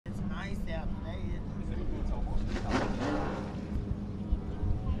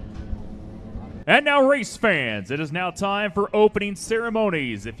And now, race fans, it is now time for opening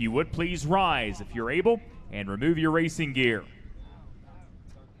ceremonies. If you would please rise, if you're able, and remove your racing gear.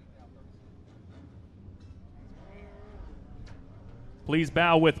 Please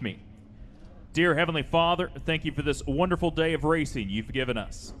bow with me. Dear Heavenly Father, thank you for this wonderful day of racing you've given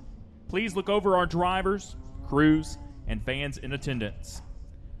us. Please look over our drivers, crews, and fans in attendance.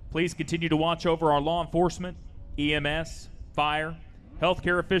 Please continue to watch over our law enforcement, EMS, fire,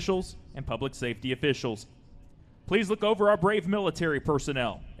 healthcare officials, and public safety officials. Please look over our brave military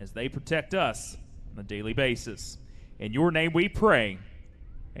personnel as they protect us on a daily basis. In your name we pray,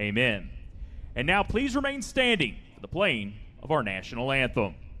 amen. And now please remain standing for the playing of our national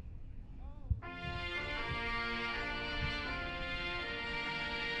anthem.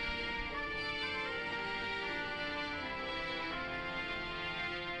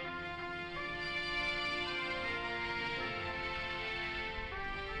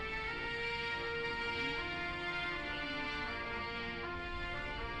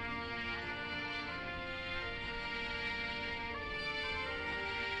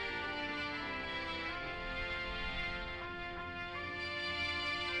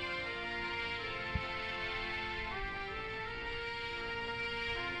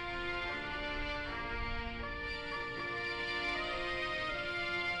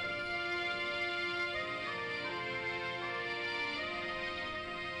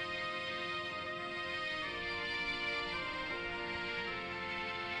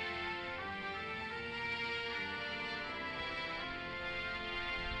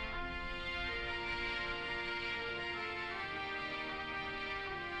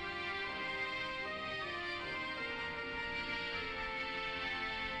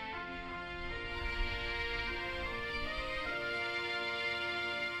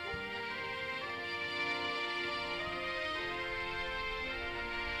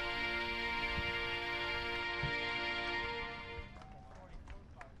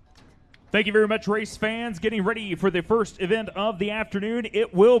 Thank you very much, race fans. Getting ready for the first event of the afternoon.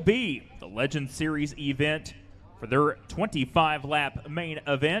 It will be the Legend Series event for their 25-lap main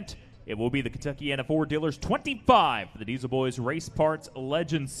event. It will be the Kentuckiana Ford Dealers 25 for the Diesel Boys Race Parts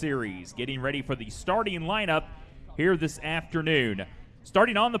Legend Series. Getting ready for the starting lineup here this afternoon.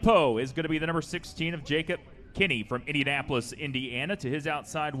 Starting on the pole is going to be the number 16 of Jacob Kinney from Indianapolis, Indiana. To his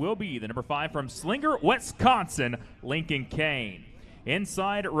outside will be the number 5 from Slinger, Wisconsin, Lincoln Kane.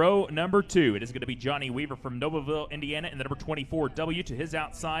 Inside row number 2, it is going to be Johnny Weaver from Nobleville, Indiana, and the number 24W. To his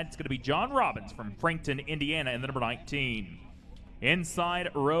outside, it's going to be John Robbins from Frankton, Indiana, and the number 19. Inside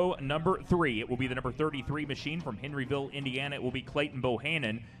row number 3, it will be the number 33 machine from Henryville, Indiana. It will be Clayton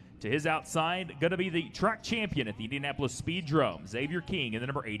Bohanon. To his outside, going to be the track champion at the Indianapolis Speedrome, Xavier King, and the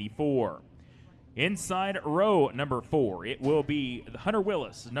number 84. Inside row number 4, it will be the Hunter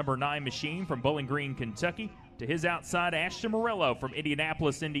Willis, number 9 machine from Bowling Green, Kentucky. To his outside, Ashton Morello from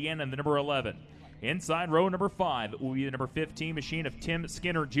Indianapolis, Indiana, and the number 11. Inside row number 5, it will be the number 15 machine of Tim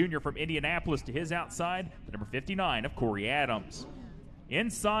Skinner Jr. from Indianapolis. To his outside, the number 59 of Corey Adams.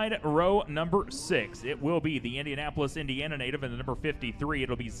 Inside row number 6, it will be the Indianapolis, Indiana native, and the number 53.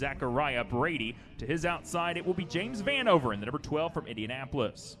 It'll be Zachariah Brady. To his outside, it will be James Vanover, and the number 12 from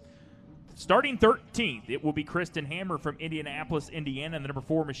Indianapolis. Starting 13th, it will be Kristen Hammer from Indianapolis, Indiana, and the number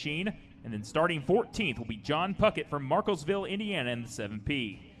 4 machine. And then starting 14th will be John Puckett from Marcosville, Indiana, and the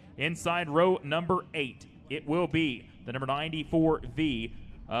 7P. Inside row number 8, it will be the number 94V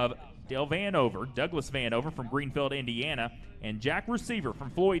of Douglas Vanover from Greenfield, Indiana, and Jack Receiver from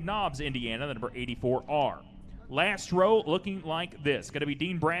Floyd Knobs, Indiana, the number 84R. Last row looking like this. Going to be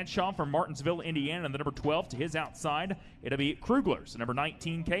Dean Bradshaw from Martinsville, Indiana, and the number 12. To his outside, it'll be Krugler's number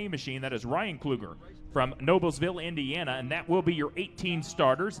 19K machine. That is Ryan Kluger from Noblesville, Indiana, and that will be your 18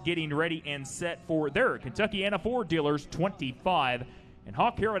 starters getting ready and set for their Kentuckiana Ford Dealers 25. And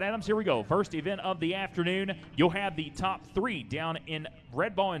Hawk, Harold Adams, here we go. First event of the afternoon. You'll have the top 3 down in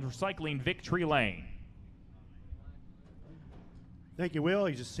Red Ball and Recycling Victory Lane. Thank you, Will.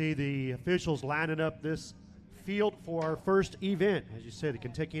 You just see the officials lining up this field for our first event. As you said, the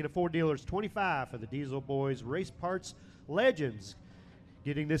Kentuckiana Ford Dealers 25 for the Diesel Boys Race Parts Legends.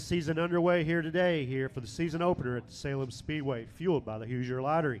 Getting this season underway here today, here for the season opener at the Salem Speedway, fueled by the Hoosier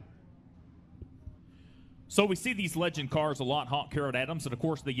Lottery. So we see these legend cars a lot, Hawk, Harold Adams, and of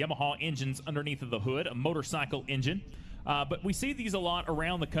course the Yamaha engines underneath of the hood, a motorcycle engine. But we see these a lot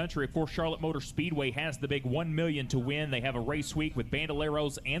around the country. Of course, Charlotte Motor Speedway has the big $1 million to win. They have a race week with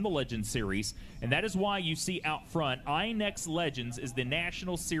Bandoleros and the Legend Series, and that is why you see out front, INEX Legends is the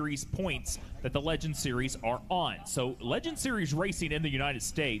National Series points that the Legend Series are on. So Legend Series racing in the United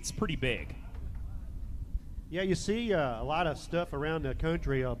States, pretty big. Yeah, you see a lot of stuff around the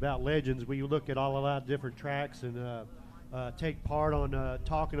country about legends. We look at a lot of different tracks and take part on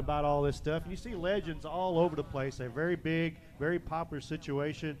talking about all this stuff. And you see legends all over the place. They're very big, very popular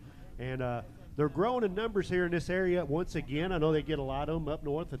situation, and they're growing in numbers here in this area. Once again, I know they get a lot of them up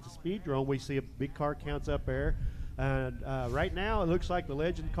north at the Speedrome. We see a big car counts up there. And right now, it looks like the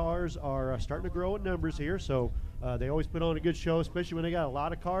legend cars are starting to grow in numbers here. So they always put on a good show, especially when they got a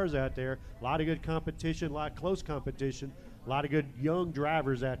lot of cars out there, a lot of good competition, a lot of close competition, a lot of good young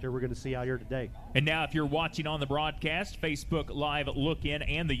drivers out there we're going to see out here today. And now if you're watching on the broadcast, Facebook Live look-in,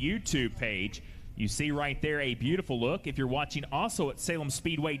 and the YouTube page, you see right there a beautiful look. If you're watching also at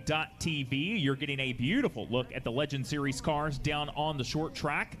SalemSpeedway.tv, you're getting a beautiful look at the Legend Series cars down on the short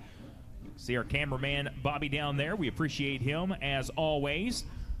track. See our cameraman Bobby down there. We appreciate him as always,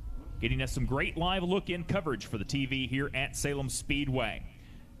 getting us some great live look-in coverage for the TV here at Salem Speedway.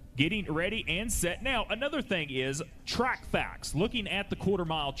 Getting ready and set. Now, another thing is track facts. Looking at the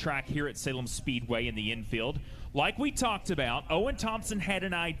quarter-mile track here at Salem Speedway in the infield, like we talked about, Owen Thompson had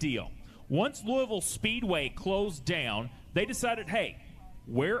an idea. Once Louisville Speedway closed down, they decided, hey,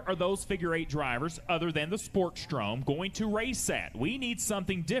 where are those figure-8 drivers other than the Sportstrom going to race at? We need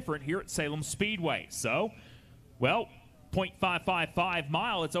something different here at Salem Speedway. So, well, 0.555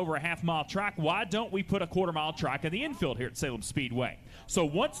 mile, it's over a half-mile track. Why don't we put a quarter-mile track in the infield here at Salem Speedway? So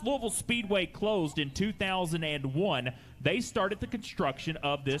once Louisville Speedway closed in 2001, they started the construction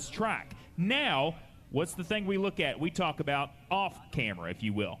of this track. Now, what's the thing we look at? We talk about off-camera, if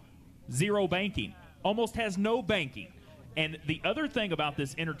you will. Zero banking. Almost has no banking. And the other thing about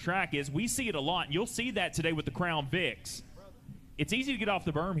this inner track is we see it a lot. You'll see that today with the Crown Vics. It's easy to get off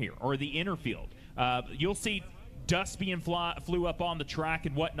the berm here, or the inner field. You'll see dust being flew up on the track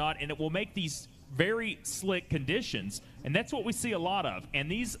and whatnot, and it will make these very slick conditions, and that's what we see a lot of.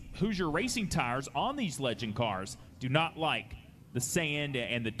 And these Hoosier Racing tires on these Legend cars do not like the sand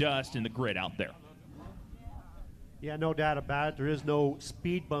and the dust and the grit out there. Yeah, no doubt about it. There is no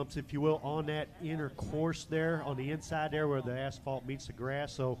speed bumps, if you will, on that inner course there, on the inside there where the asphalt meets the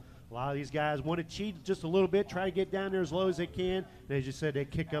grass. So a lot of these guys want to cheat just a little bit, try to get down there as low as they can. And as you said, they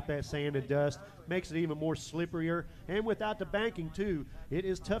kick up that sand and dust, makes it even more slipperier. And without the banking, too, it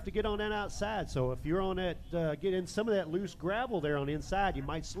is tough to get on that outside. So if you're on that, get in some of that loose gravel there on the inside, you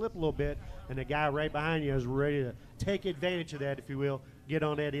might slip a little bit, and the guy right behind you is ready to take advantage of that, if you will, get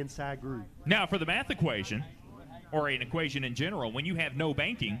on that inside groove. Now, for the math equation, or an equation in general, when you have no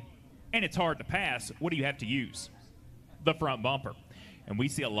banking and it's hard to pass, what do you have to use? The front bumper. And we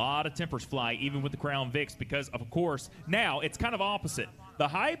see a lot of tempers fly even with the Crown Vics because, of course, now it's kind of opposite. The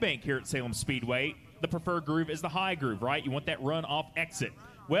high bank here at Salem Speedway, the preferred groove is the high groove, right? You want that run off exit.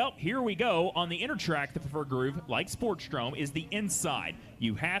 Well, here we go. On the inner track, the preferred groove, like Sportstrom, is the inside.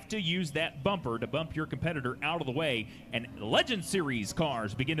 You have to use that bumper to bump your competitor out of the way. And Legend Series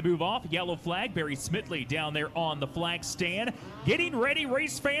cars begin to move off. Yellow flag, Barry Smitley down there on the flag stand. Getting ready,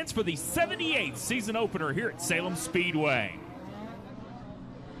 race fans, for the 78th season opener here at Salem Speedway.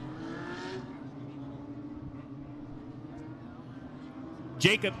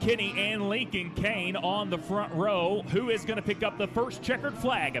 Jacob Kinney and Lincoln Kane on the front row. Who is going to pick up the first checkered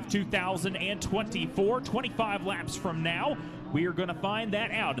flag of 2024? 25 laps from now. We are going to find that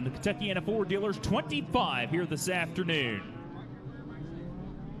out in the Kentucky Ford Dealers 25 here this afternoon.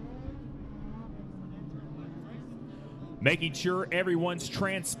 Making sure everyone's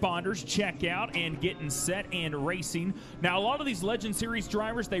transponders check out and getting set and racing. Now, a lot of these Legend Series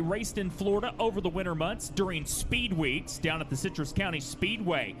drivers, they raced in Florida over the winter months during speed weeks down at the Citrus County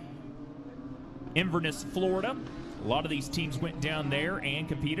Speedway, Inverness, Florida. A lot of these teams went down there and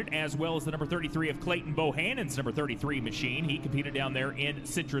competed, as well as the number 33 of Clayton Bohanon's number 33 machine. He competed down there in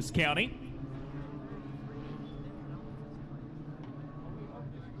Citrus County.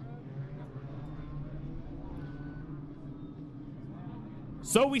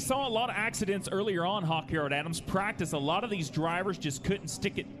 So we saw a lot of accidents earlier on Hawkyard Adams practice. A lot of these drivers just couldn't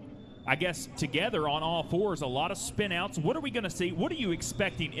stick it, I guess, together on all fours. A lot of spin outs. What are we going to see? What are you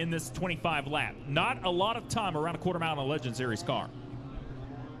expecting in this 25 lap? Not a lot of time around a quarter mile in a Legend Series car.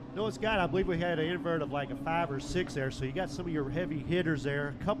 No, it's got, I believe we had an invert of like a 5 or 6 there. So you got some of your heavy hitters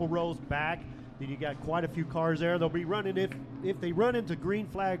there, a couple rows back. Then you got quite a few cars there. They'll be running, if they run into green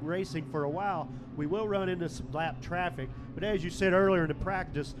flag racing for a while, we will run into some lap traffic. But as you said earlier in the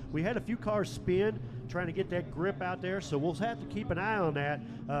practice, we had a few cars spin trying to get that grip out there, so we'll have to keep an eye on that.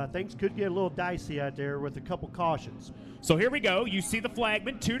 Things could get a little dicey out there with a couple cautions. So here we go. You see the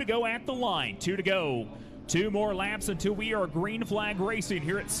flagman, 2 to go at the line, 2 to go. 2 more laps until we are green flag racing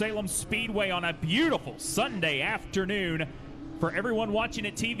here at Salem Speedway on a beautiful Sunday afternoon. For everyone watching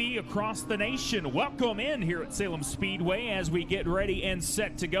at TV across the nation, welcome in here at Salem Speedway as we get ready and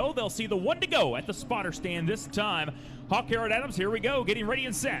set to go. They'll see the one to go at the spotter stand this time. Hawk Harold Adams, here we go, getting ready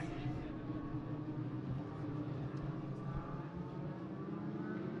and set.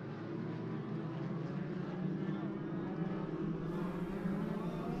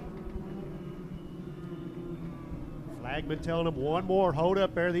 Flagman telling them one more, hold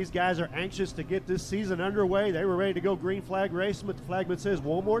up there. These guys are anxious to get this season underway. They were ready to go green flag racing, but the flagman says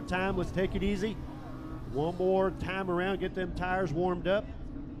one more time, let's take it easy. One more time around, get them tires warmed up.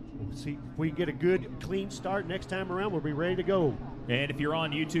 We'll see if we get a good, clean start next time around. We'll be ready to go. And if you're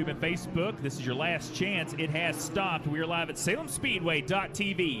on YouTube and Facebook, this is your last chance. It has stopped. We are live at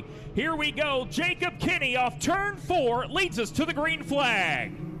SalemSpeedway.tv. Here we go. Jacob Kinney off turn 4 leads us to the green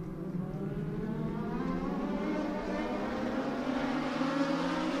flag.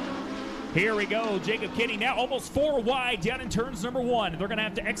 Here we go, Jacob Kinney now almost 4 wide down in turns number 1. They're going to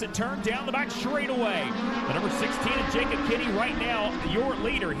have to exit turn down the back straightaway. The number 16 of Jacob Kinney right now, your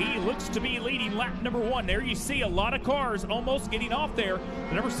leader. He looks to be leading lap number 1. There you see a lot of cars almost getting off there.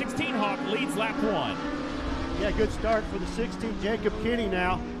 The number 16 Hawk leads lap 1. Yeah, good start for the 16 Jacob Kinney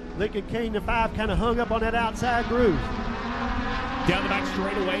now. Lincoln Kane, the 5, kind of hung up on that outside groove. Down the back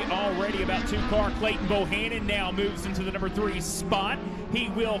straightaway, already about 2 car. Clayton Bohanon now moves into the number 3 spot. He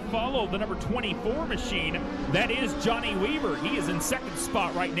will follow the number 24 machine. That is Johnny Weaver. He is in 2nd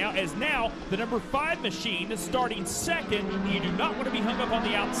spot right now, as now the number 5 machine is starting 2nd. You do not want to be hung up on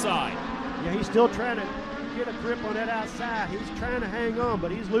the outside. Yeah, he's still trying to get a grip on that outside. He's trying to hang on,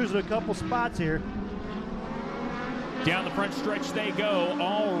 but he's losing a couple spots here. Down the front stretch they go,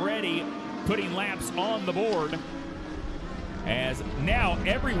 already putting laps on the board. As now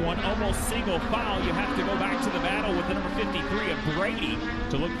everyone almost single file. You have to go back to the battle with the number 53 of Brady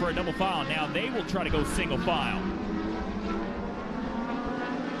to look for a double file. Now they will try to go single file.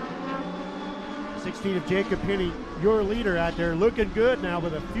 16 of Jacob Kinney, your leader out there, looking good now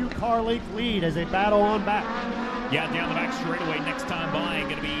with a few car length lead as they battle on back. Yeah, down the back straightaway next time by.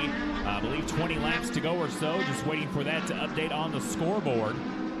 Going to be, I believe, 20 laps to go or so. Just waiting for that to update on the scoreboard.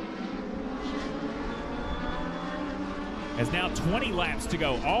 As now 20 laps to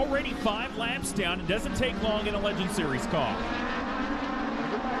go. Already 5 laps down. It doesn't take long in a Legend Series car.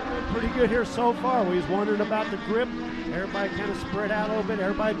 Pretty good here so far. We was wondering about the grip. Everybody kind of spread out a little bit.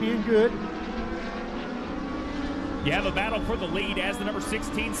 Everybody being good. You have a battle for the lead as the number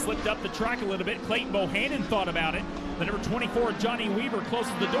 16 slipped up the track a little bit. Clayton Bohanon thought about it. The number 24, Johnny Weaver,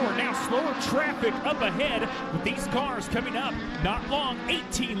 closes the door. Now slower traffic up ahead with these cars coming up. Not long,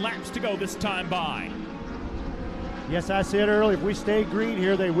 18 laps to go this time by. Yes, I said earlier, if we stay green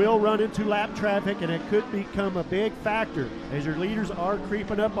here, they will run into lap traffic, and it could become a big factor as your leaders are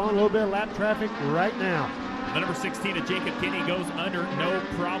creeping up on a little bit of lap traffic right now. The number 16 of Jacob Kinney goes under, no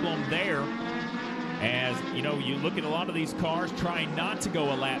problem there. As, you know, you look at a lot of these cars trying not to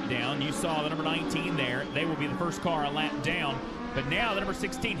go a lap down. You saw the number 19 there. They will be the first car a lap down. But now the number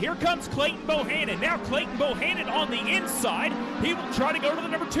 16, here comes Clayton Bohanon. Now Clayton Bohanon on the inside. He will try to go to the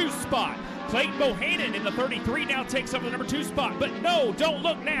number 2 spot. Clayton Bohanon in the 33 now takes over the number 2 spot. But no, don't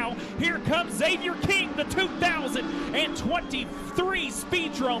look now. Here comes Xavier King, the 2023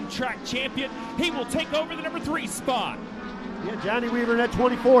 Speedrome track champion. He will take over the number 3 spot. Yeah, Johnny Weaver in that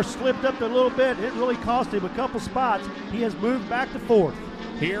 24 slipped up a little bit. It really cost him a couple spots. He has moved back to 4th.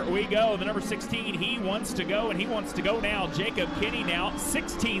 Here we go, the number 16, he wants to go, and he wants to go now. Jacob Kinney now,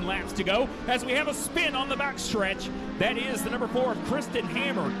 16 laps to go, as we have a spin on the backstretch. That is the number 4 of Kristen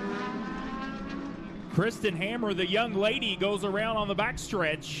Hammer. Kristen Hammer, the young lady, goes around on the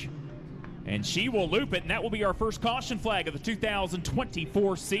backstretch, and she will loop it, and that will be our first caution flag of the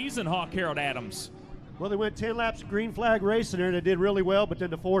 2024 season, Hawk Harold Adams. Well, they went 10 laps of green flag racing there, and they did really well, but then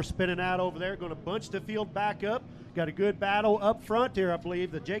the 4 spinning out over there, going to bunch the field back up. Got a good battle up front here, I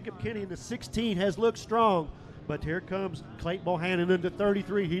believe. The Jacob Kinney in the 16 has looked strong, but here comes Clayton Bohanon into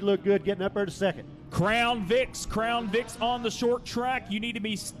 33. He looked good getting up there to 2nd. Crown Vics on the short track. You need to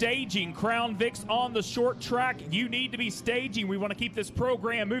be staging. Crown Vics on the short track. You need to be staging. We want to keep this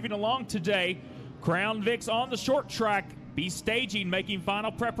program moving along today. Crown Vics on the short track. Be staging, making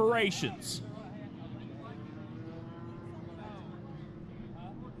final preparations.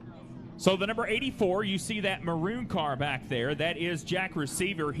 So the number 84, you see that maroon car back there. That is Jack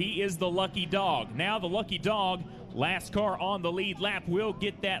Receiver. He is the lucky dog. Now the lucky dog, last car on the lead lap, will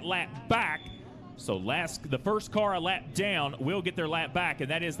get that lap back. So the first car a lap down will get their lap back, and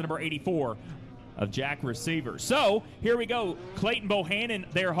that is the number 84 of Jack Receiver. So here we go. Clayton Bohanon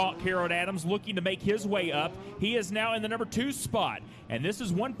there, Hawk Harold Adams, looking to make his way up. He is now in the number 2 spot, and this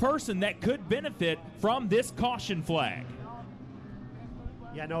is one person that could benefit from this caution flag.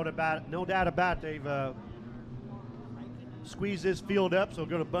 Yeah, no doubt about it. They've squeezed this field up, so we're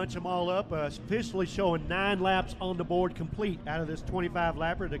going to bunch them all up. Officially showing 9 laps on the board complete out of this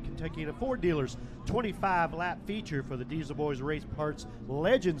 25-lapper, the Kentucky Ford Dealers 25-lap feature for the Diesel Boys Race Parts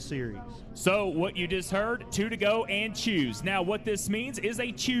Legend Series. So what you just heard, 2 to go and choose. Now what this means is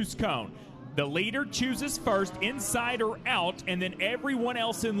a choose cone. The leader chooses first, inside or out, and then everyone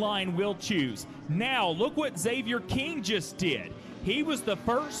else in line will choose. Now look what Xavier King just did. He was the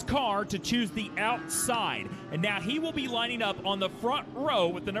first car to choose the outside, and now he will be lining up on the front row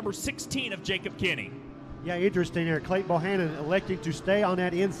with the number 16 of Jacob Kinney. Yeah, interesting there. Clayton Bohanon electing to stay on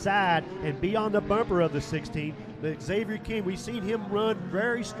that inside and be on the bumper of the 16. But Xavier King, we've seen him run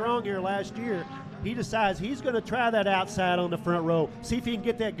very strong here last year. He decides he's going to try that outside on the front row, see if he can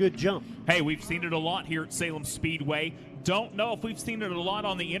get that good jump. Hey, we've seen it a lot here at Salem Speedway. Don't know if we've seen it a lot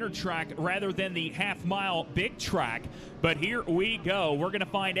on the inner track rather than the half-mile big track, but here we go. We're going to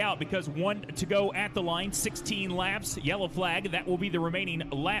find out because 1 to go at the line, 16 laps, yellow flag. That will be the remaining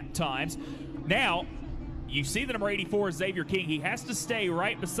lap times. Now, you see the number 84, Xavier King. He has to stay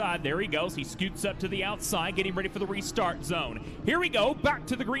right beside. There he goes. He scoots up to the outside, getting ready for the restart zone. Here we go. Back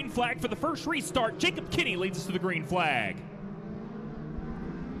to the green flag for the first restart. Jacob Kinney leads us to the green flag.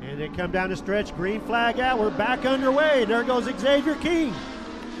 And they come down the stretch, green flag out. We're back underway. There goes Xavier King.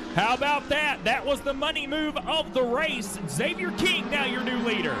 How about that? That was the money move of the race. Xavier King, now your new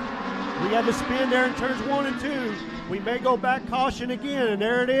leader. We had to spin there in turns 1 and 2. We may go back caution again, and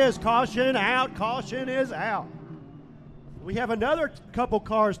there it is. Caution out. Caution is out. We have another couple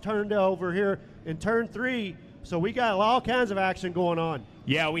cars turned over here in turn 3, so we got all kinds of action going on.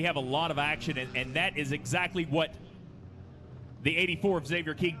 Yeah, we have a lot of action, and that is exactly what the 84 of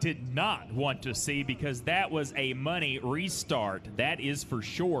Xavier King did not want to see, because that was a money restart. That is for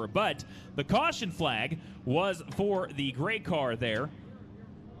sure. But the caution flag was for the gray car there.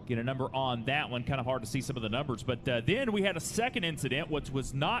 Get a number on that one. Kind of hard to see some of the numbers. But then we had a second incident, which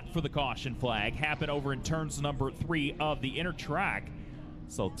was not for the caution flag, happen over in turns number 3 of the inner track.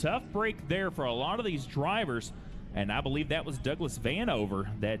 So tough break there for a lot of these drivers. And I believe that was Douglas Vanover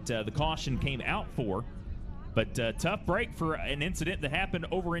that the caution came out for. But tough break for an incident that happened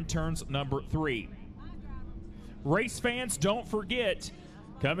over in turns number 3. Race fans, don't forget,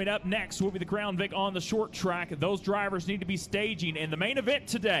 coming up next will be the Crown Vic on the short track. Those drivers need to be staging. And the main event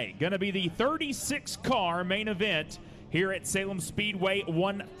today, going to be the 36-car main event here at Salem Speedway,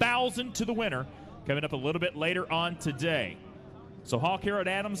 1,000 to the winner, coming up a little bit later on today. So Hawk Herod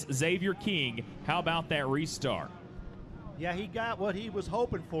Adams, Xavier King, how about that restart? Yeah, he got what he was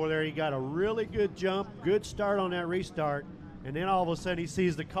hoping for there. He got a really good jump, good start on that restart, and then all of a sudden he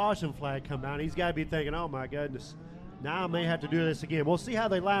sees the caution flag come down. He's got to be thinking, oh my goodness, now I may have to do this again. We'll see how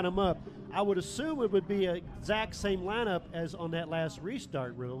they line them up. I would assume it would be an exact same lineup as on that last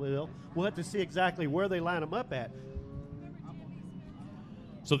restart, really. We'll have to see exactly where they line them up at.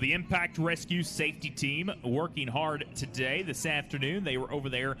 So the Impact Rescue Safety Team working hard today, this afternoon. They were over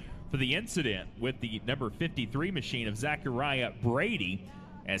there for the incident with the number 53 machine of Zachariah Brady,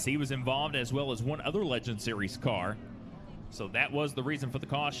 as he was involved, as well as one other Legend Series car. So that was the reason for the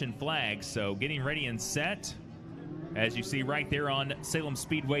caution flag. So getting ready and set, as you see right there on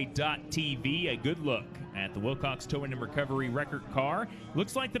SalemSpeedway.tv, a good look at the Wilcox Towing and Recovery record car.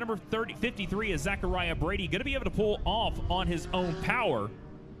 Looks like the number 53 is Zachariah Brady, going to be able to pull off on his own power.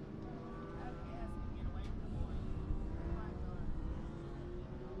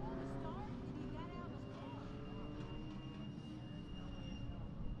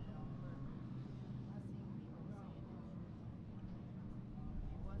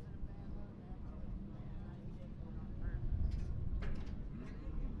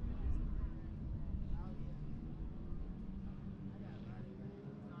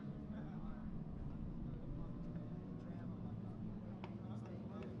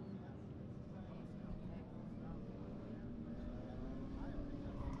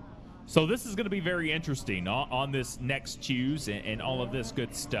 So this is going to be very interesting on this next choose and all of this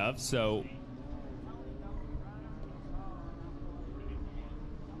good stuff. So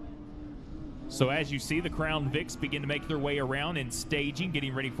as you see, the Crown Vics begin to make their way around in staging,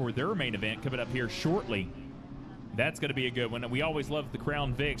 getting ready for their main event coming up here shortly. That's going to be a good one. We always love the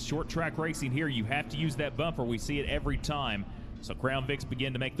Crown Vics. Short track racing here, you have to use that bumper. We see it every time. So Crown Vics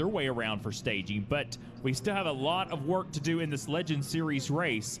begin to make their way around for staging. But we still have a lot of work to do in this Legend Series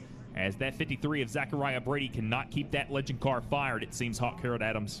race, as that 53 of Zachariah Brady cannot keep that Legend car fired, it seems, Hawk Herod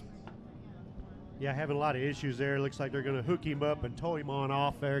Adams. Yeah, having a lot of issues there. Looks like they're going to hook him up and tow him on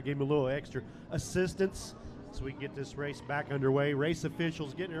off there, give him a little extra assistance so we can get this race back underway. Race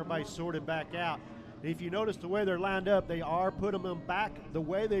officials getting everybody sorted back out. If you notice the way they're lined up, they are putting them back the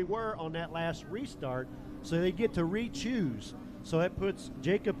way they were on that last restart, so they get to re-choose. So that puts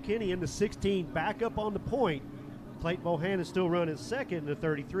Jacob Kinney in the 16 back up on the point. Clayton Bohanon still running second in the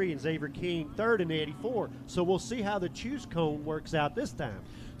 33 and Xavier King third in the 84. So we'll see how the choose cone works out this time.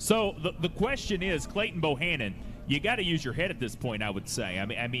 So the question is, Clayton Bohanon, you got to use your head at this point, I would say.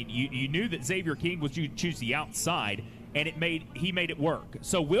 I mean, you knew that Xavier King was you choose the outside, and he made it work.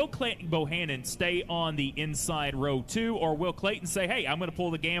 So will Clayton Bohanon stay on the inside row 2, or will Clayton say, hey, I'm going to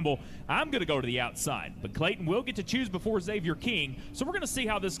pull the gamble, I'm going to go to the outside? But Clayton will get to choose before Xavier King, so we're going to see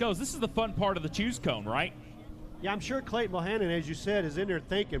how this goes. This is the fun part of the choose cone, right? Yeah, I'm sure Clayton Bohanon, as you said, is in there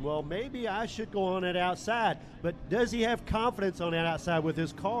thinking, well, maybe I should go on that outside. But does he have confidence on that outside with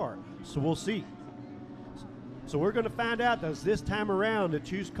his car? So we'll see. So we're going to find out this time around. The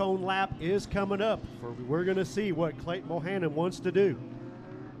choose cone lap is coming up. We're going to see what Clayton Bohanon wants to do.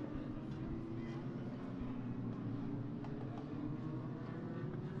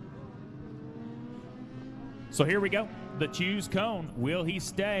 So here we go. The choose cone. Will he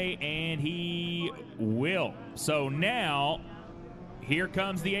stay? And he will. So now, here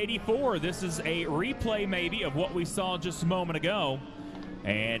comes the 84. This is a replay maybe of what we saw just a moment ago.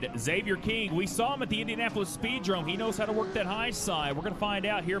 And Xavier King, we saw him at the Indianapolis Speedrome. He knows how to work that high side. We're going to find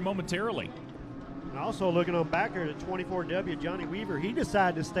out here momentarily. And also looking on back here, the 24W, Johnny Weaver, he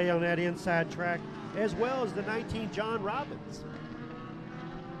decided to stay on that inside track, as well as the 19 John Robbins.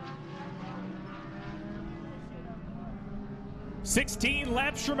 16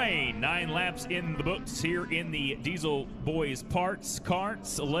 laps remain. 9 laps in the books here in the Diesel Boys Parts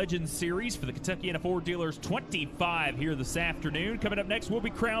Carts Legends Series for the Kentucky Ford Dealers 25 here this afternoon. Coming up next will be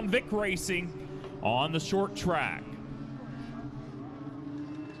Crown Vic Racing on the short track.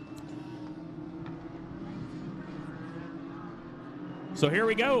 So here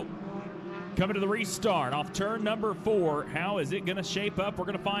we go. Coming to the restart off turn number 4. How is it going to shape up? We're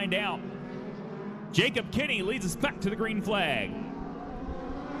going to find out. Jacob Kinney leads us back to the green flag.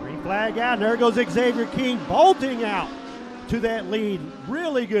 Green flag out, and there goes Xavier King bolting out to that lead.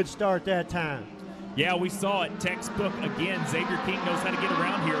 Really good start that time. Yeah, we saw it. Textbook again. Xavier King knows how to get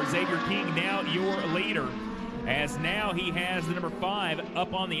around here. Xavier King now your leader, as now he has the number 5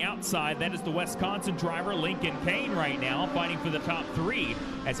 up on the outside. That is the Wisconsin driver, Lincoln Kane, right now, fighting for the top 3,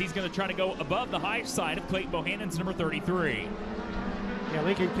 as he's going to try to go above the high side of Clayton Bohanon's number 33. Yeah,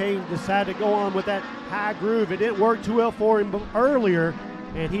 Lincoln Kane decided to go on with that high groove. It didn't work too well for him earlier,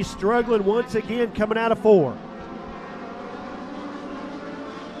 and he's struggling once again coming out of 4.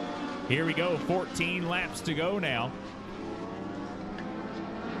 Here we go, 14 laps to go now.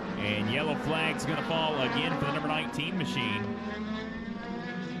 And yellow flag's going to fall again for the number 19 machine.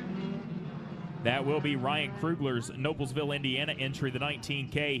 That will be Ryan Krugler's Noblesville, Indiana entry, the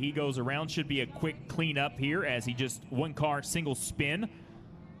 19K. He goes around. Should be a quick cleanup here as he just one car single spin.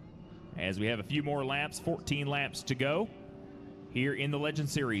 As we have a few more laps, 14 laps to go here in the Legend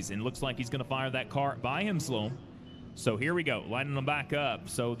Series. And looks like he's going to fire that car by him slow. So here we go, lining them back up.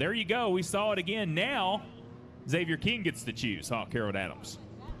 So there you go. We saw it again. Now Xavier King gets to choose Hawk Harold Adams.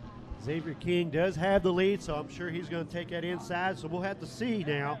 Xavier King does have the lead, so I'm sure he's going to take that inside. So we'll have to see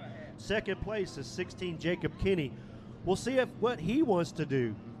now. Second place is 16 Jacob Kinney. We'll see what he wants to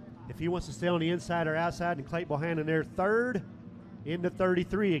do. If he wants to stay on the inside or outside, and Clayton Bohanon there third into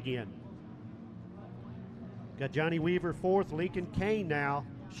 33 again. Got Johnny Weaver 4th, Lincoln Kane now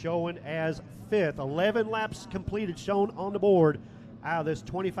showing as 5th. 11 laps completed shown on the board out of this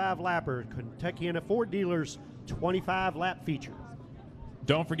 25-lapper Kentucky Ford Dealers 25-lap feature.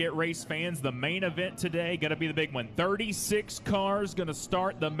 Don't forget, race fans, the main event today going to be the big one. 36 cars going to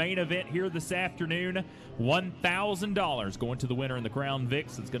start the main event here this afternoon. $1,000 going to the winner in the Crown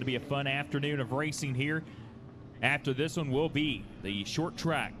Vics. It's going to be a fun afternoon of racing here. After this one will be the short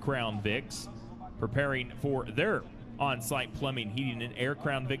track Crown Vics, preparing for their on-site plumbing, heating, and air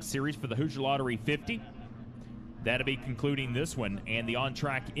Crown Vic Series for the Hoosier Lottery 50. That'll be concluding this one, and the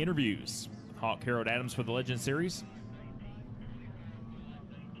on-track interviews. Hawk Harold Adams for the Legend Series.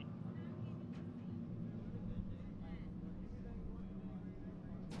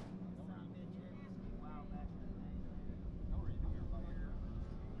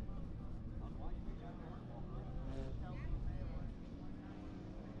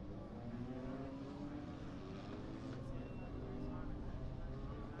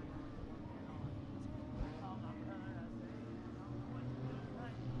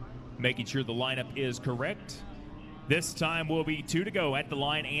 Making sure the lineup is correct. This time will be 2 to go at the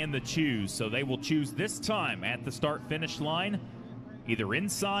line and the choose. So they will choose this time at the start-finish line, either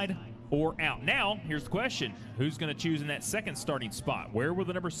inside or out. Now, here's the question. Who's going to choose in that second starting spot? Where will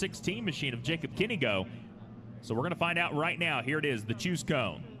the number 16 machine of Jacob Kinney go? So we're going to find out right now. Here it is, the choose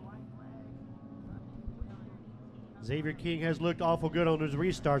cone. Xavier King has looked awful good on his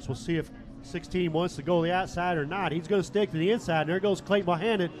restarts. We'll see if 16 wants to go the outside or not. He's going to stick to the inside. And there goes Clayton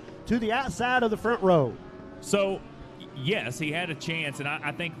Bohanon to the outside of the front row. So, yes, he had a chance, and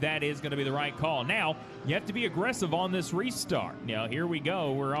I think that is going to be the right call. Now, you have to be aggressive on this restart. Now, here we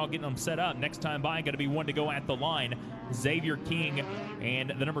go. We're all getting them set up. Next time by, going to be one to go at the line. Xavier King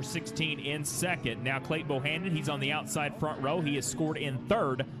and the number 16 in second. Now, Clayton Bohanon, he's on the outside front row. He has scored in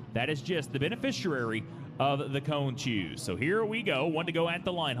third. That is just the beneficiary of the cone choose. So here we go. One to go at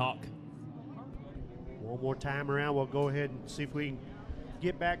the line, Hawk. One more time around. We'll go ahead and see if we can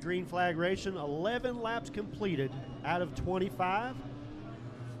get back green flag racing. 11 laps completed out of 25.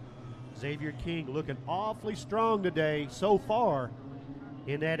 Xavier King looking awfully strong today so far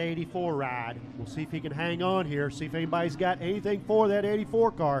in that 84 ride. We'll see if he can hang on here, see if anybody's got anything for that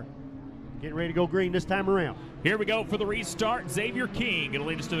 84 car. Getting ready to go green this time around. Here we go for the restart. Xavier King going to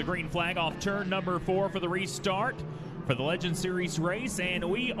lead us to the green flag off turn number 4 for the restart for the Legend Series race, and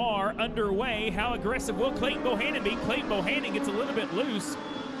we are underway. How aggressive will Clayton Bohanon be? Clayton Bohanon gets a little bit loose.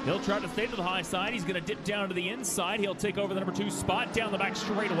 He'll try to stay to the high side. He's going to dip down to the inside. He'll take over the number 2 spot down the back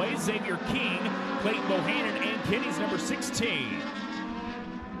straightaway. Xavier King, Clayton Bohanon, and Kenny's number 16.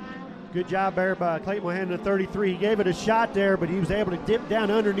 Good job there by Clayton Bohanon at 33. He gave it a shot there, but he was able to dip down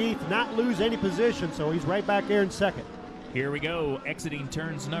underneath, not lose any position, so he's right back there in second. Here we go, exiting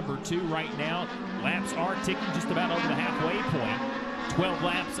turns number 2 right now. Laps are ticking just about over the halfway point. 12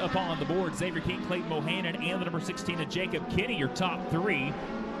 laps up on the board. Xavier King, Clayton Bohanon, and the number 16 of Jacob Kinney, your top 3.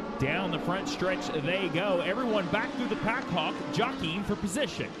 Down the front stretch they go. Everyone back through the pack, Hawk, jockeying for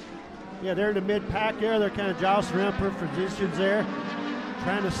position. Yeah, they're in the mid-pack there. They're kind of jostling around for positions there,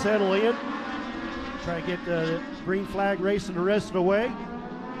 trying to settle in, try to get the green flag racing the rest of the way.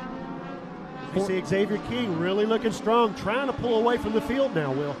 You see Xavier King really looking strong, trying to pull away from the field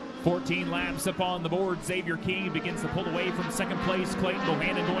now, Will. 14 laps up on the board. Xavier King begins to pull away from second place. Clayton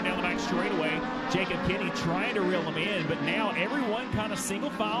Bohanon going down the back straightaway. Jacob Kinney trying to reel him in, but now everyone kind of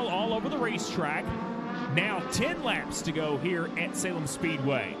single file all over the racetrack. Now 10 laps to go here at Salem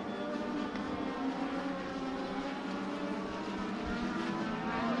Speedway.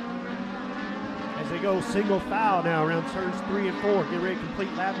 As they go single file now around turns 3 and 4. Get ready to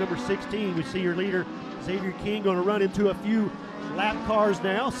complete lap number 16. We see your leader, Xavier King, going to run into a few lap cars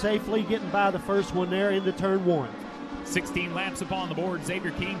now, safely getting by the first one there into turn 1. 16 laps upon the board.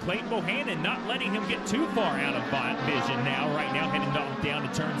 Xavier King, Clayton Bohanon not letting him get too far out of vision now. Right now heading down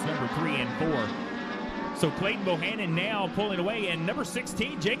to turns number 3 and 4. So Clayton Bohanon now pulling away, and number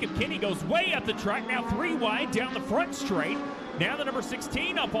 16, Jacob Kinney, goes way up the track, now 3 wide down the front straight. Now the number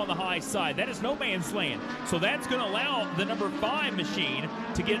 16 up on the high side. That is no man's land. So that's going to allow the number 5 machine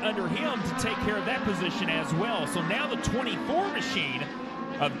to get under him to take care of that position as well. So now the 24 machine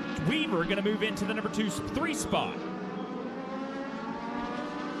of Weaver going to move into the number 3 spot.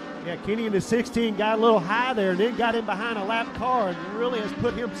 Yeah, Kenny in the 16 got a little high there and then got in behind a lap car and really has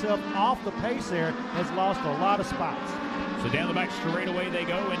put himself off the pace there, has lost a lot of spots. So down the back straightaway they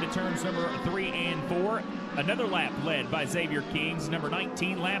go into turns number 3 and 4. Another lap led by Xavier King's number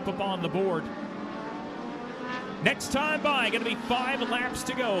 19 lap up on the board. Next time by, going to be 5 laps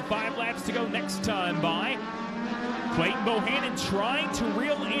to go. 5 laps to go next time by. Clayton Bohanon trying to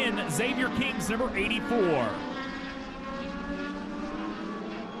reel in Xavier King's number 84.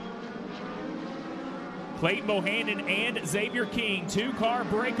 Clayton Bohanon and Xavier King, 2-car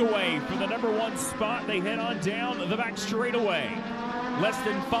breakaway for the number 1 spot. They head on down the back straightaway. Less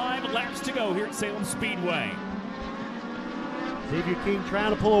than 5 laps to go here at Salem Speedway. Xavier King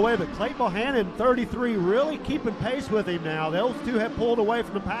trying to pull away, but Clayton Bohanon, 33, really keeping pace with him now. Those two have pulled away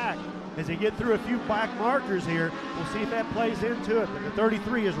from the pack. As they get through a few black markers here, we'll see if that plays into it, but the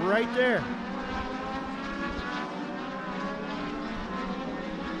 33 is right there.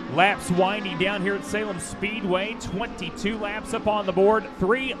 Laps winding down here at Salem Speedway. 22 laps up on the board.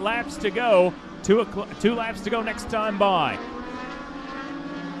 3 laps to go. 2 laps to go next time by.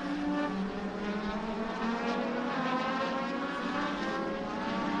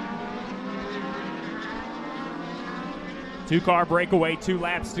 Two-car breakaway. 2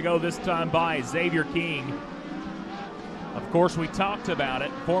 laps to go this time by. Xavier King. Of course, we talked about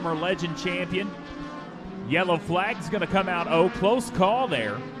it. Former Legend champion. Yellow flag's going to come out. Oh, close call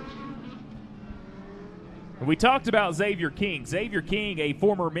there. We talked about Xavier King. Xavier King, a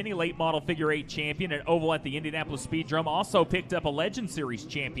former mini late model figure 8 champion at Oval at the Indianapolis Speedrome, also picked up a Legend Series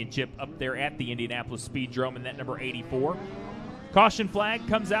championship up there at the Indianapolis Speedrome in that number 84. Caution flag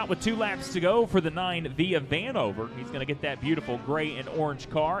comes out with 2 laps to go for the 9 via Vanover. He's going to get that beautiful gray and orange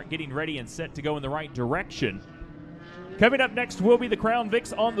car, getting ready and set to go in the right direction. Coming up next will be the Crown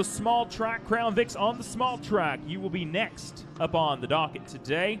Vics on the small track. Crown Vics on the small track. You will be next up on the docket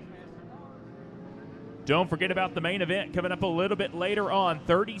today. Don't forget about the main event coming up a little bit later on.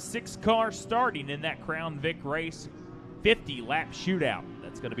 36 cars starting in that Crown Vic race. 50-lap shootout.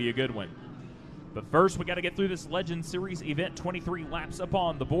 That's going to be a good one. But first, we got to get through this Legend Series event. 23 laps up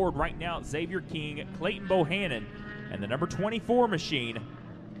on the board right now. Xavier King, Clayton Bohanon, and the number 24 machine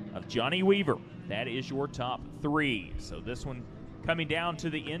of Johnny Weaver. That is your top 3. So this one coming down to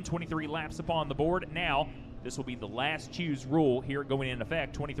the end. 23 laps upon the board. Now, this will be the last choose rule here going in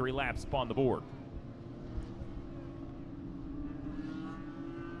effect. 23 laps upon the board.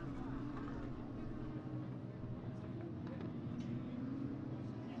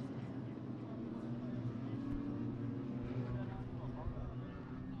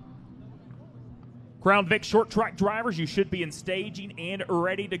 Crown Vic short track drivers, you should be in staging and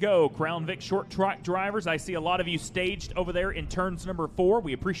ready to go. Crown Vic short track drivers, I see a lot of you staged over there in turns number 4.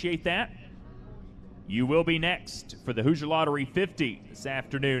 We appreciate that. You will be next for the Hoosier Lottery 50 this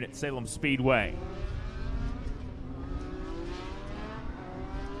afternoon at Salem Speedway.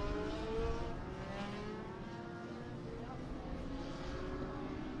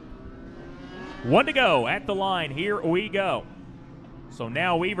 One to go at the line. Here we go. So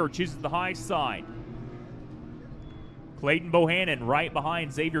now Weaver chooses the high side. Clayton Bohanon right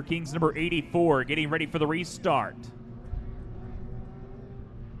behind Xavier King's number 84, getting ready for the restart.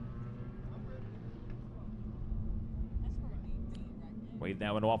 Wave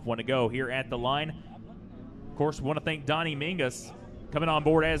that one off, one to go here at the line. Of course, we want to thank Donnie Mingus coming on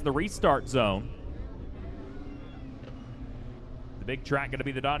board as the restart zone. The big track going to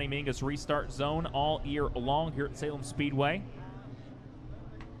be the Donnie Mingus restart zone all year long here at Salem Speedway.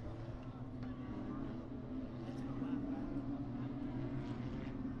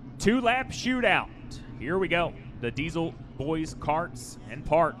 Two-lap shootout. Here we go. The Diesel Boys Carts and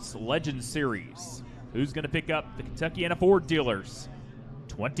Parts Legend Series. Who's going to pick up the Kentucky Ford dealers?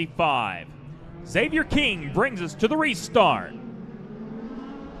 25. Xavier King brings us to the restart.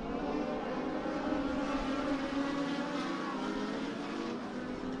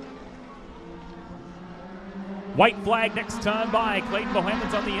 White flag next time by. Clayton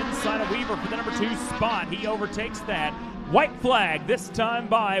Bohanon's on the inside of Weaver for the number 2 spot. He overtakes that. White flag this time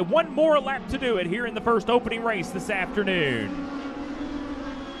by. One more lap to do it here in the first opening race this afternoon.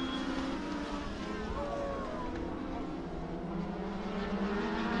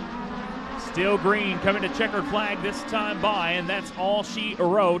 Still green coming to checkered flag this time by, and that's all she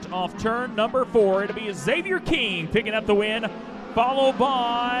wrote off turn number 4. It'll be Xavier King picking up the win, followed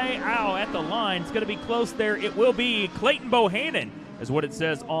by, at the line. It's going to be close there. It will be Clayton Bohanon, is what it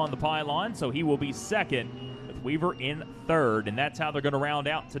says on the pylon, so he will be second. Weaver in third, and that's how they're going to round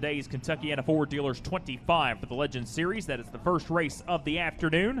out today's Kentucky Ford Dealers 25 for the Legend Series. That is the first race of the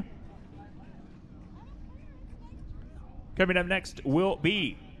afternoon. Coming up next will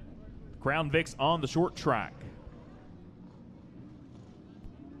be Crown Vics on the short track.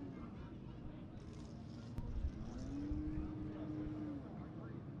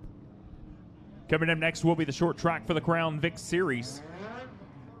 Coming up next will be the short track for the Crown Vic Series.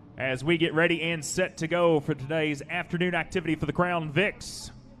 As we get ready and set to go for today's afternoon activity for the Crown Vics.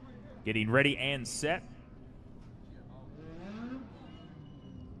 Getting ready and set.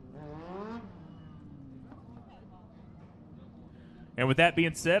 And with that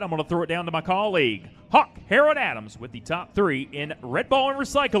being said, I'm going to throw it down to my colleague, Hawk Harold Adams, with the top 3 in Red Ball and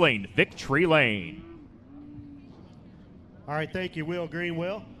Recycling, Victory Lane. All right, thank you, Will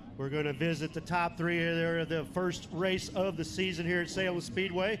Greenwell. We're going to visit the top 3 there, the first race of the season here at Salem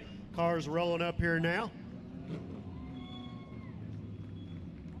Speedway. Cars rolling up here now.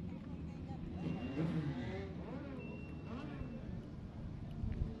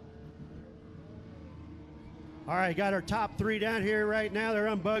 All right, got our top 3 down here right now. They're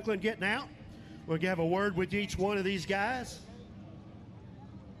unbuckling, getting out. We'll have a word with each one of these guys.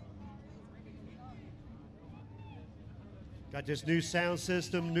 Got this new sound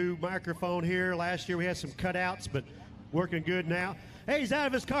system, new microphone here. Last year we had some cutouts, but working good now. Hey, he's out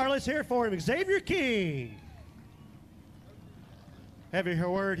of his car. Let's hear it for him. Xavier King. Having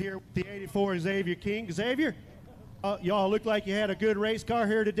a word here with the 84 Xavier King. Xavier, y'all look like you had a good race car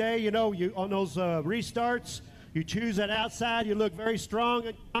here today. You know, you on those restarts, you choose that outside. You look very strong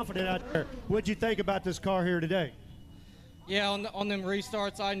and confident out there. What'd you think about this car here today? Yeah, on them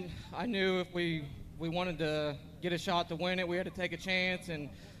restarts, I knew if we wanted to get a shot to win it, we had to take a chance, and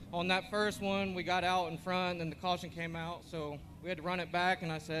on that first one, we got out in front, and then the caution came out, so we had to run it back,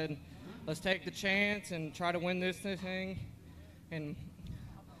 and I said, let's take the chance and try to win this thing. And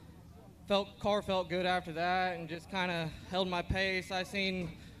car felt good after that, and just kind of held my pace. I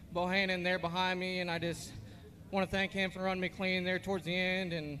seen Bohanon there behind me, and I just want to thank him for running me clean there towards the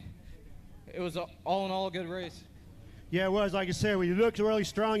end, and it was all in all a good race. Yeah, it was. Like I said, when you looked really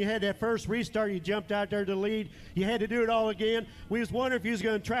strong, you had that first restart, you jumped out there to the lead. You had to do it all again. We was wondering if you was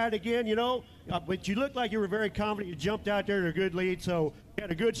going to try it again, you know, but you looked like you were very confident. You jumped out there to a good lead, so you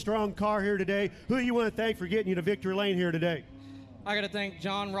had a good, strong car here today. Who do you want to thank for getting you to victory lane here today? I got to thank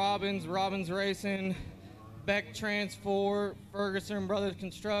John Robbins, Robbins Racing, Beck Transport, Ferguson Brothers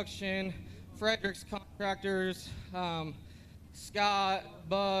Construction, Fredericks Contractors, Scott,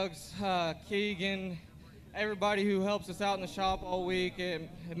 Bugs, Keegan, everybody who helps us out in the shop all week. It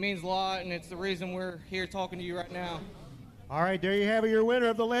means a lot, and it's the reason we're here talking to you right now. All right, there you have it, your winner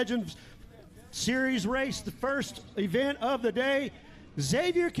of the Legends Series race, the first event of the day,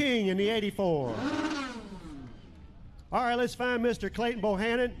 Xavier King in the 84. All right, let's find Mr. Clayton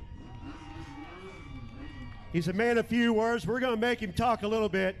Bohanon. He's a man of few words. We're going to make him talk a little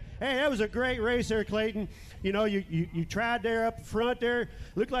bit. Hey, that was a great race there, Clayton. You know, you tried there up front there.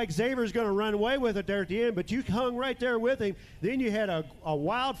 Looked like Xavier's going to run away with it there at the end, but you hung right there with him. Then you had a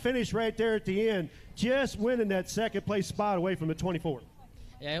wild finish right there at the end, just winning that second place spot away from the 24.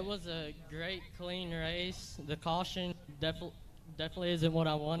 Yeah, it was a great, clean race. The caution definitely isn't what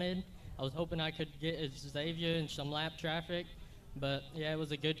I wanted. I was hoping I could get Xavier in some lap traffic, but yeah, it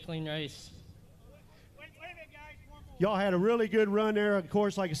was a good, clean race. Y'all had a really good run there. Of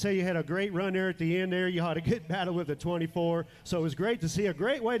course, like I say, you had a great run there at the end there. You had a good battle with the 24. So it was great to see. A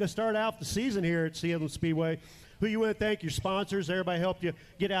great way to start out the season here at Salem Speedway. Who you want to thank? Your sponsors. Everybody helped you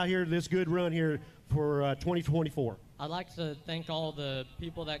get out here to this good run here for 2024. I'd like to thank all the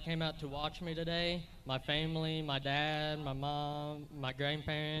people that came out to watch me today. My family, my dad, my mom, my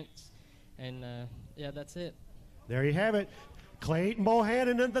grandparents. And, yeah, that's it. There you have it. Clayton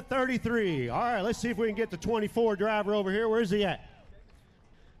Bohanon in the 33. All right, let's see if we can get the 24 driver over here. Where's he at?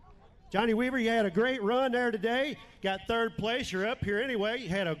 Johnny Weaver, you had a great run there today. Got third place. You're up here anyway. You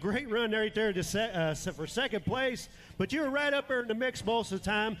had a great run there for second place, but you were right up there in the mix most of the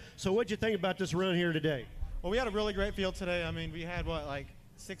time. So what'd you think about this run here today? Well, we had a really great field today. I mean, we had, what, like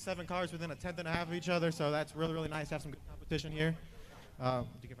 6-7 cars within a tenth and a half of each other, so that's really, really nice to have some good competition here.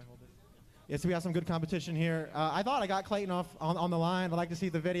 Yeah, so we have some good competition here. I thought I got Clayton off on the line. I'd like to see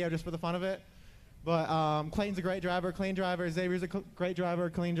the video just for the fun of it. But Clayton's a great driver, clean driver. Xavier's a great driver,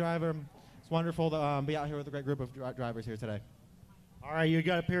 clean driver. It's wonderful to be out here with a great group of drivers here today. All right, you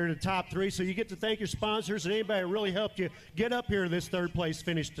got up here to the top three, so you get to thank your sponsors and anybody who really helped you get up here to this third place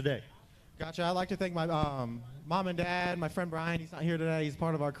finish today. Gotcha. I'd like to thank my mom and dad, my friend Brian. He's not here today. He's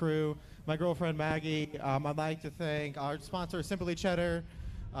part of our crew. My girlfriend Maggie. I'd like to thank our sponsor, Simply Cheddar.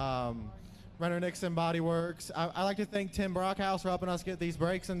 Renner Nixon Body Works. I'd like to thank Tim Brockhouse for helping us get these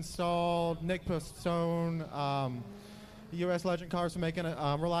brakes installed, Nick Pistone, U.S. Legend Cars for making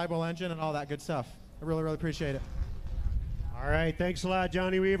a reliable engine and all that good stuff. I really, really appreciate it. All right, thanks a lot,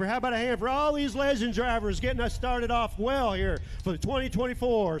 Johnny Weaver. How about a hand for all these Legend drivers getting us started off well here for the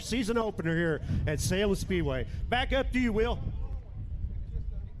 2024 season opener here at Salem Speedway. Back up to you, Will.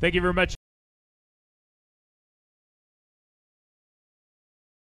 Thank you very much.